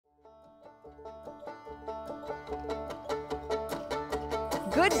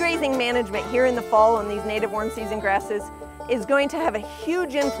Good grazing management here in the fall on these native warm season grasses is going to have a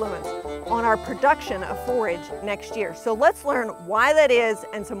huge influence on our production of forage next year. So let's learn why that is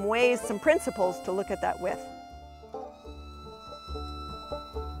and some ways, some principles to look at that with.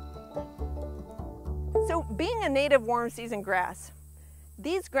 So being a native warm season grass,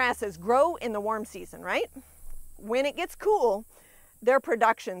 these grasses grow in the warm season, right? When it gets cool, their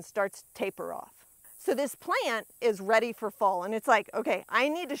production starts to taper off. So this plant is ready for fall, and it's like, okay, I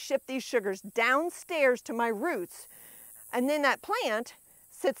need to ship these sugars downstairs to my roots, and then that plant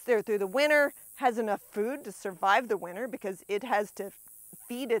sits there through the winter, has enough food to survive the winter because it has to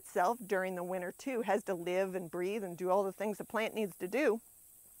feed itself during the winter too, has to live and breathe and do all the things a plant needs to do.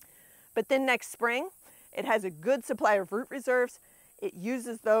 But then next spring, it has a good supply of root reserves, it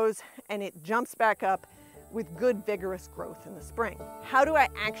uses those, and it jumps back up with good vigorous growth in the spring. How do I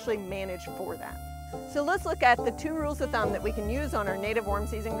actually manage for that? So let's look at the 2 rules of thumb that we can use on our native warm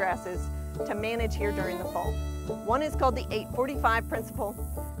season grasses to manage here during the fall. One is called the 845 principle,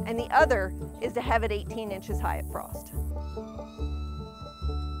 and the other is to have it 18 inches high at frost.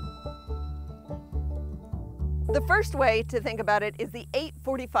 The first way to think about it is the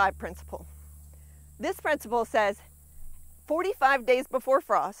 845 principle. This principle says 45 days before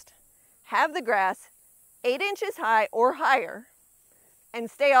frost, have the grass 8 inches high or higher and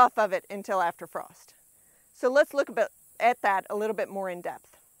stay off of it until after frost. So let's look at that a little bit more in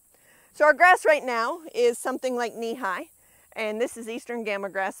depth. So our grass right now is something like knee high, and this is eastern gamma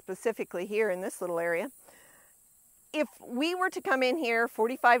grass specifically here in this little area. If we were to come in here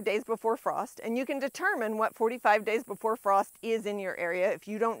 45 days before frost, and you can determine what 45 days before frost is in your area. If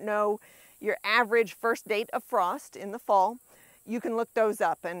you don't know your average first date of frost in the fall, you can look those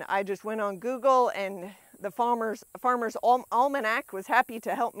up. And I just went on Google, and the Farmer's Almanac was happy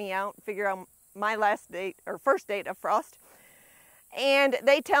to help me out figure out my last date or first date of frost. And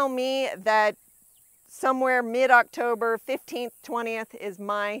they tell me that somewhere mid-October, 15th, 20th is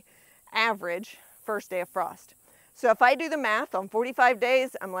my average first day of frost. So if I do the math on 45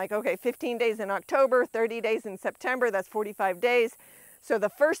 days, I'm like, okay, 15 days in October, 30 days in September, that's 45 days. So the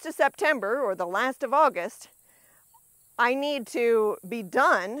 1st of September or the last of August, I need to be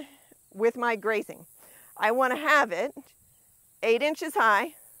done with my grazing. I want to have it 8 inches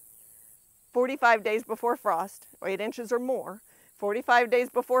high, 45 days before frost, or 8 inches or more, 45 days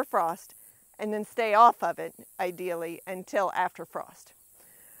before frost, and then stay off of it, ideally, until after frost.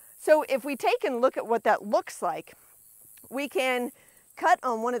 So if we take and look at what that looks like, we can cut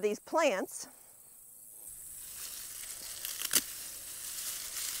on one of these plants.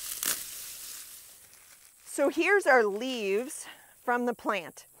 So here's our leaves from the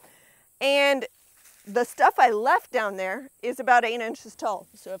plant. And the stuff I left down there is about 8 inches tall.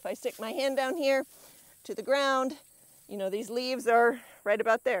 So if I stick my hand down here to the ground, you know, these leaves are right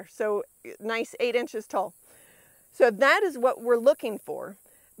about there. So nice 8 inches tall. So that is what we're looking for,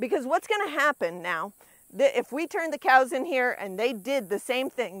 because what's going to happen now, if we turn the cows in here and they did the same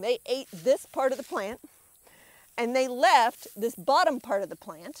thing, they ate this part of the plant and they left this bottom part of the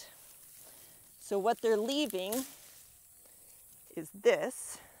plant. So what they're leaving is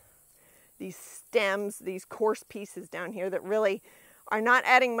this. These stems, these coarse pieces down here that really are not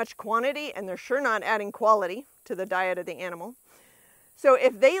adding much quantity, and they're sure not adding quality to the diet of the animal. So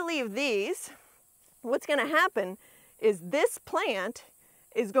if they leave these, what's going to happen is this plant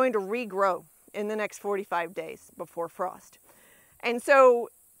is going to regrow in the next 45 days before frost. And so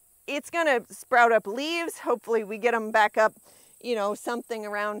it's going to sprout up leaves. Hopefully we get them back up, you know, something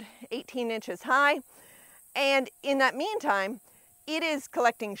around 18 inches high. And in that meantime, it is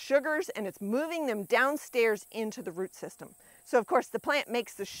collecting sugars and it's moving them downstairs into the root system. So of course the plant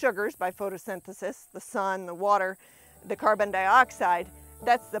makes the sugars by photosynthesis, the sun, the water, the carbon dioxide.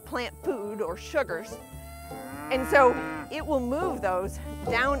 That's the plant food or sugars. And so it will move those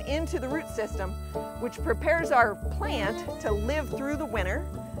down into the root system, which prepares our plant to live through the winter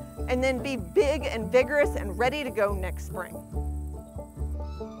and then be big and vigorous and ready to go next spring.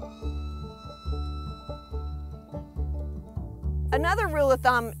 Another rule of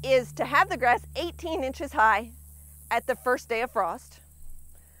thumb is to have the grass 18 inches high at the first day of frost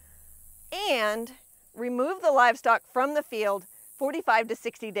and remove the livestock from the field 45 to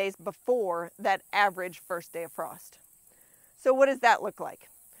 60 days before that average first day of frost. So what does that look like?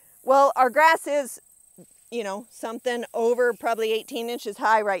 Well, our grass is, you know, something over probably 18 inches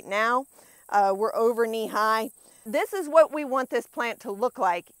high right now. We're over knee high. This is what we want this plant to look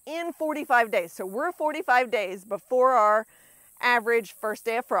like in 45 days. So we're 45 days before our average first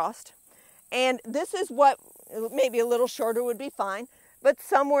day of frost. And this is what, maybe a little shorter would be fine, but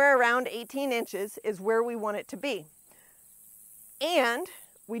somewhere around 18 inches is where we want it to be. And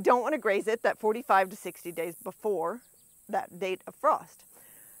we don't want to graze it that 45 to 60 days before that date of frost.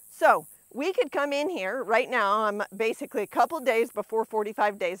 So we could come in here right now. I'm basically a couple days before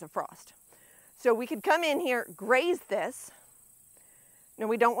 45 days of frost. So we could come in here, graze this. Now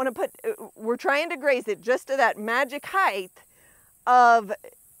we don't want to put, we're trying to graze it just to that magic height of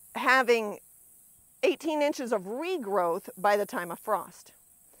having 18 inches of regrowth by the time of frost.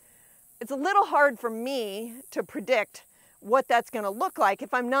 It's a little hard for me to predict what that's going to look like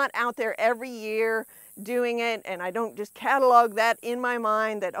if I'm not out there every year doing it, and I don't just catalog that in my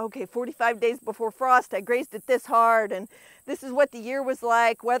mind that, okay, 45 days before frost I grazed it this hard, and this is what the year was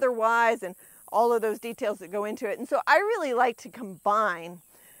like weather-wise, and all of those details that go into it. And so I really like to combine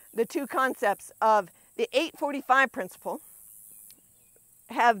the two concepts of the 845 principle,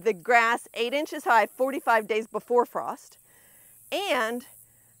 have the grass 8 inches high 45 days before frost, and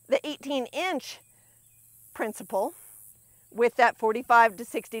the 18-inch principle with that 45 to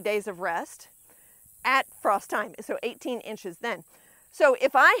 60 days of rest at frost time, so 18 inches then. So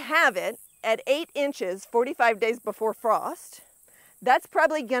if I have it at 8 inches 45 days before frost, that's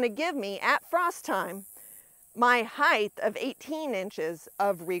probably going to give me at frost time my height of 18 inches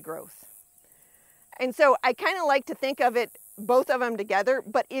of regrowth. And so I kind of like to think of it, both of them together,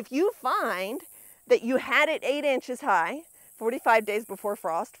 but if you find that you had it 8 inches high 45 days before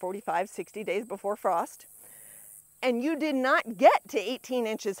frost, 45, 60 days before frost, and you did not get to 18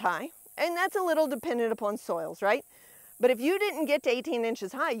 inches high, and that's a little dependent upon soils, right? But if you didn't get to 18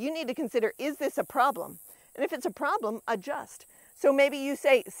 inches high, you need to consider, is this a problem? And if it's a problem, adjust. So maybe you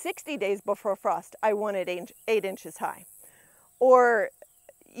say 60 days before frost, I want it 8 inches high. Or,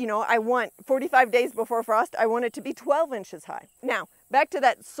 you know, I want 45 days before frost, I want it to be 12 inches high. Now, back to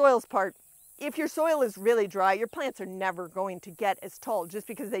that soils part. If your soil is really dry, your plants are never going to get as tall just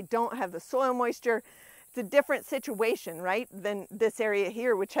because they don't have the soil moisture. It's a different situation, right, than this area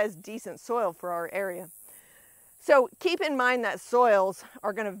here, which has decent soil for our area. So keep in mind that soils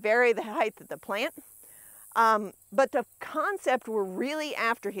are going to vary the height of the plant. But the concept we're really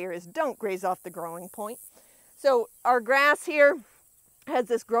after here is don't graze off the growing point. So our grass here has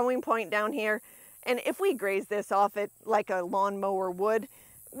this growing point down here, and if we graze this off it like a lawnmower would,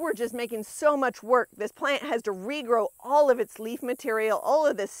 we're just making so much work. This plant has to regrow all of its leaf material, all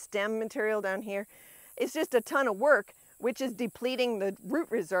of this stem material down here. It's just a ton of work, which is depleting the root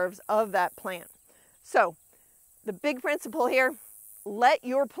reserves of that plant. So the big principle here, let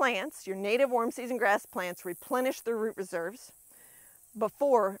your plants, your native warm season grass plants, replenish their root reserves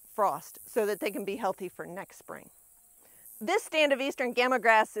before frost so that they can be healthy for next spring. This stand of eastern gamma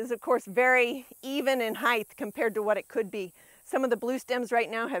grass is of course very even in height compared to what it could be. Some of the blue stems right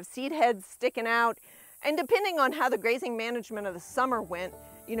now have seed heads sticking out, and depending on how the grazing management of the summer went,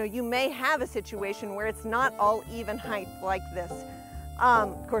 you know, you may have a situation where it's not all even height like this.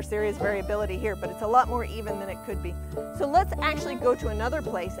 Of course, there is variability here, but it's a lot more even than it could be. So let's actually go to another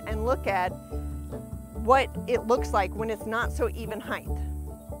place and look at what it looks like when it's not so even height.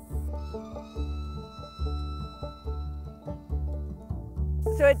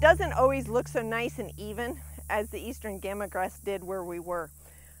 So it doesn't always look so nice and even as the eastern gamma grass did where we were.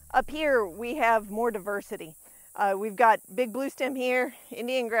 Up here, we have more diversity. We've got big blue stem here,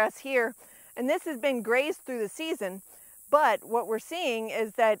 Indian grass here, and this has been grazed through the season. But what we're seeing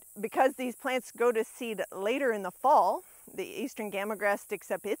is that because these plants go to seed later in the fall, the eastern gamma grass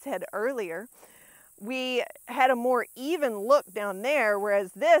sticks up its head earlier, we had a more even look down there,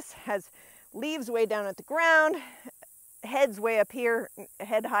 whereas this has leaves way down at the ground, heads way up here,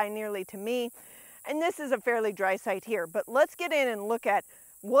 head high nearly to me, and this is a fairly dry site here. But let's get in and look at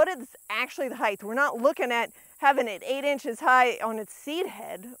what is actually the height. We're not looking at having it 8 inches high on its seed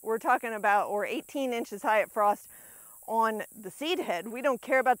head. We're talking about, or 18 inches high at frost on the seed head. We don't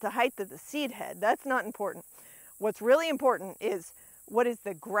care about the height of the seed head. That's not important. What's really important is what is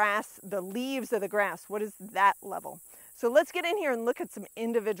the grass, the leaves of the grass, what is that level? So let's get in here and look at some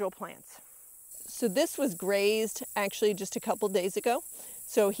individual plants. So this was grazed actually just a couple days ago.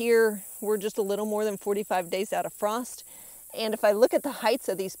 So here we're just a little more than 45 days out of frost. And if I look at the heights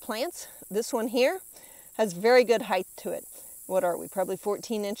of these plants, this one here has very good height to it. What are we? Probably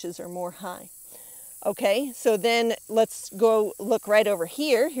 14 inches or more high. Okay, so then let's go look right over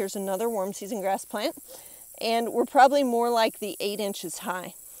here. Here's another warm season grass plant. And we're probably more like the 8 inches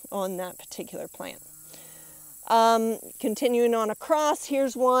high on that particular plant. Continuing on across,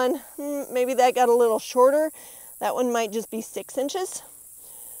 here's one. Maybe that got a little shorter. That one might just be 6 inches.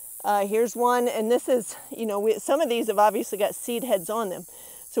 Here's one, and this is, you know, some of these have obviously got seed heads on them.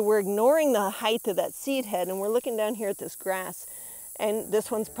 So we're ignoring the height of that seed head, and we're looking down here at this grass. and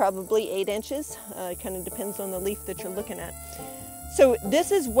this one's probably 8 inches. It kind of depends on the leaf that you're looking at. So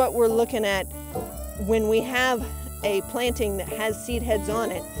this is what we're looking at when we have a planting that has seed heads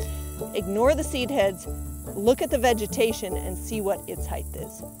on it. Ignore the seed heads, look at the vegetation and see what its height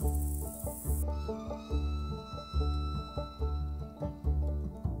is.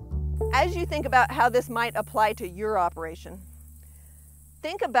 As you think about how this might apply to your operation,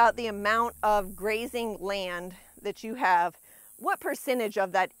 think about the amount of grazing land that you have. What percentage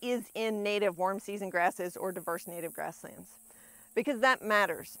of that is in native warm season grasses or diverse native grasslands? Because that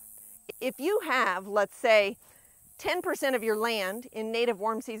matters. If you have, let's say, 10% of your land in native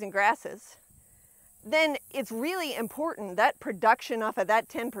warm season grasses, then it's really important. That production off of that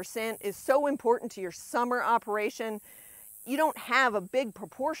 10% is so important to your summer operation. You don't have a big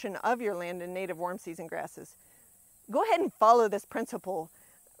proportion of your land in native warm season grasses. Go ahead and follow this principle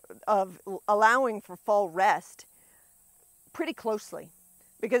of allowing for fall rest pretty closely,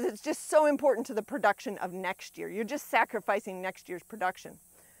 because it's just so important to the production of next year. You're just sacrificing next year's production.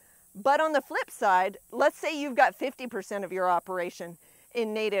 But on the flip side, let's say you've got 50% of your operation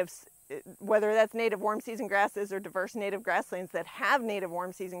in natives, whether that's native warm season grasses or diverse native grasslands that have native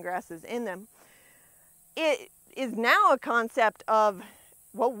warm season grasses in them. It is now a concept of,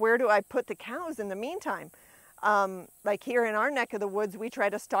 well, where do I put the cows in the meantime? Like here in our neck of the woods, we try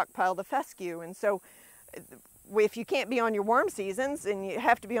to stockpile the fescue. And so if you can't be on your warm seasons and you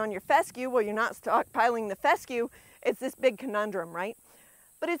have to be on your fescue, well, you're not stockpiling the fescue. It's this big conundrum, right?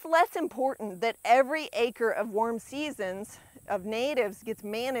 But it's less important that every acre of warm seasons of natives gets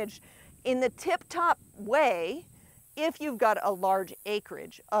managed in the tip-top way if you've got a large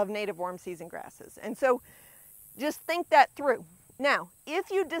acreage of native warm season grasses. And so just think that through. Now, if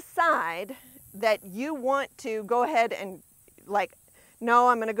you decide that you want to go ahead and no,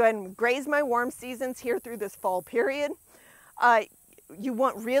 I'm going to go ahead and graze my warm seasons here through this fall period. You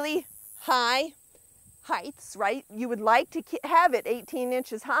want really high heights, right? You would like to have it 18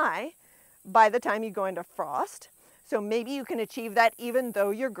 inches high by the time you go into frost. So maybe you can achieve that even though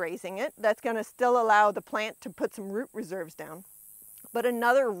you're grazing it. That's going to still allow the plant to put some root reserves down. But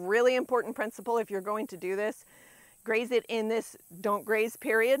another really important principle, if you're going to do this, graze it in this don't graze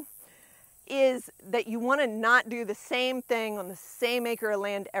period, is that you want to not do the same thing on the same acre of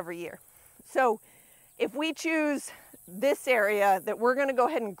land every year. So if we choose this area that we're going to go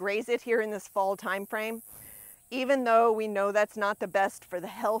ahead and graze it here in this fall time frame, even though we know that's not the best for the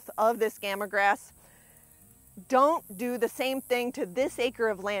health of this gamma grass, don't do the same thing to this acre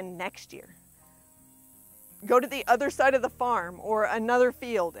of land next year. Go to the other side of the farm or another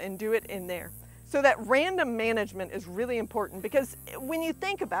field and do it in there. So that random management is really important, because when you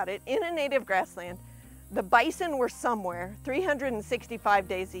think about it, in a native grassland, the bison were somewhere 365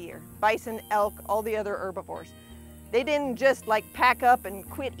 days a year. Bison, elk, all the other herbivores. They didn't just pack up and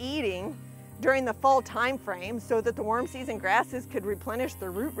quit eating during the fall time frame so that the warm season grasses could replenish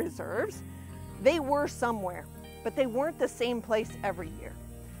their root reserves. They were somewhere, but they weren't the same place every year.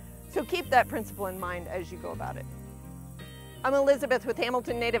 So keep that principle in mind as you go about it. I'm Elizabeth with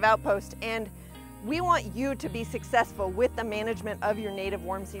Hamilton Native Outpost, and we want you to be successful with the management of your native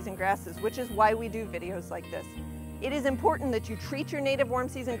warm season grasses, which is why we do videos like this. It is important that you treat your native warm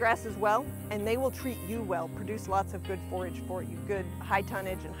season grasses well, and they will treat you well, produce lots of good forage for you, good high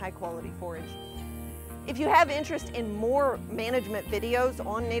tonnage and high quality forage. If you have interest in more management videos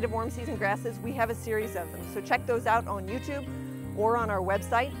on native warm season grasses, we have a series of them. So check those out on YouTube or on our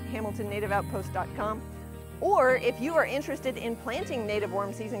website, hamiltonnativeoutpost.com. Or if you are interested in planting native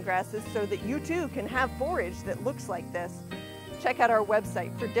warm season grasses so that you too can have forage that looks like this, check out our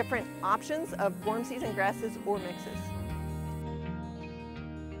website for different options of warm season grasses or mixes.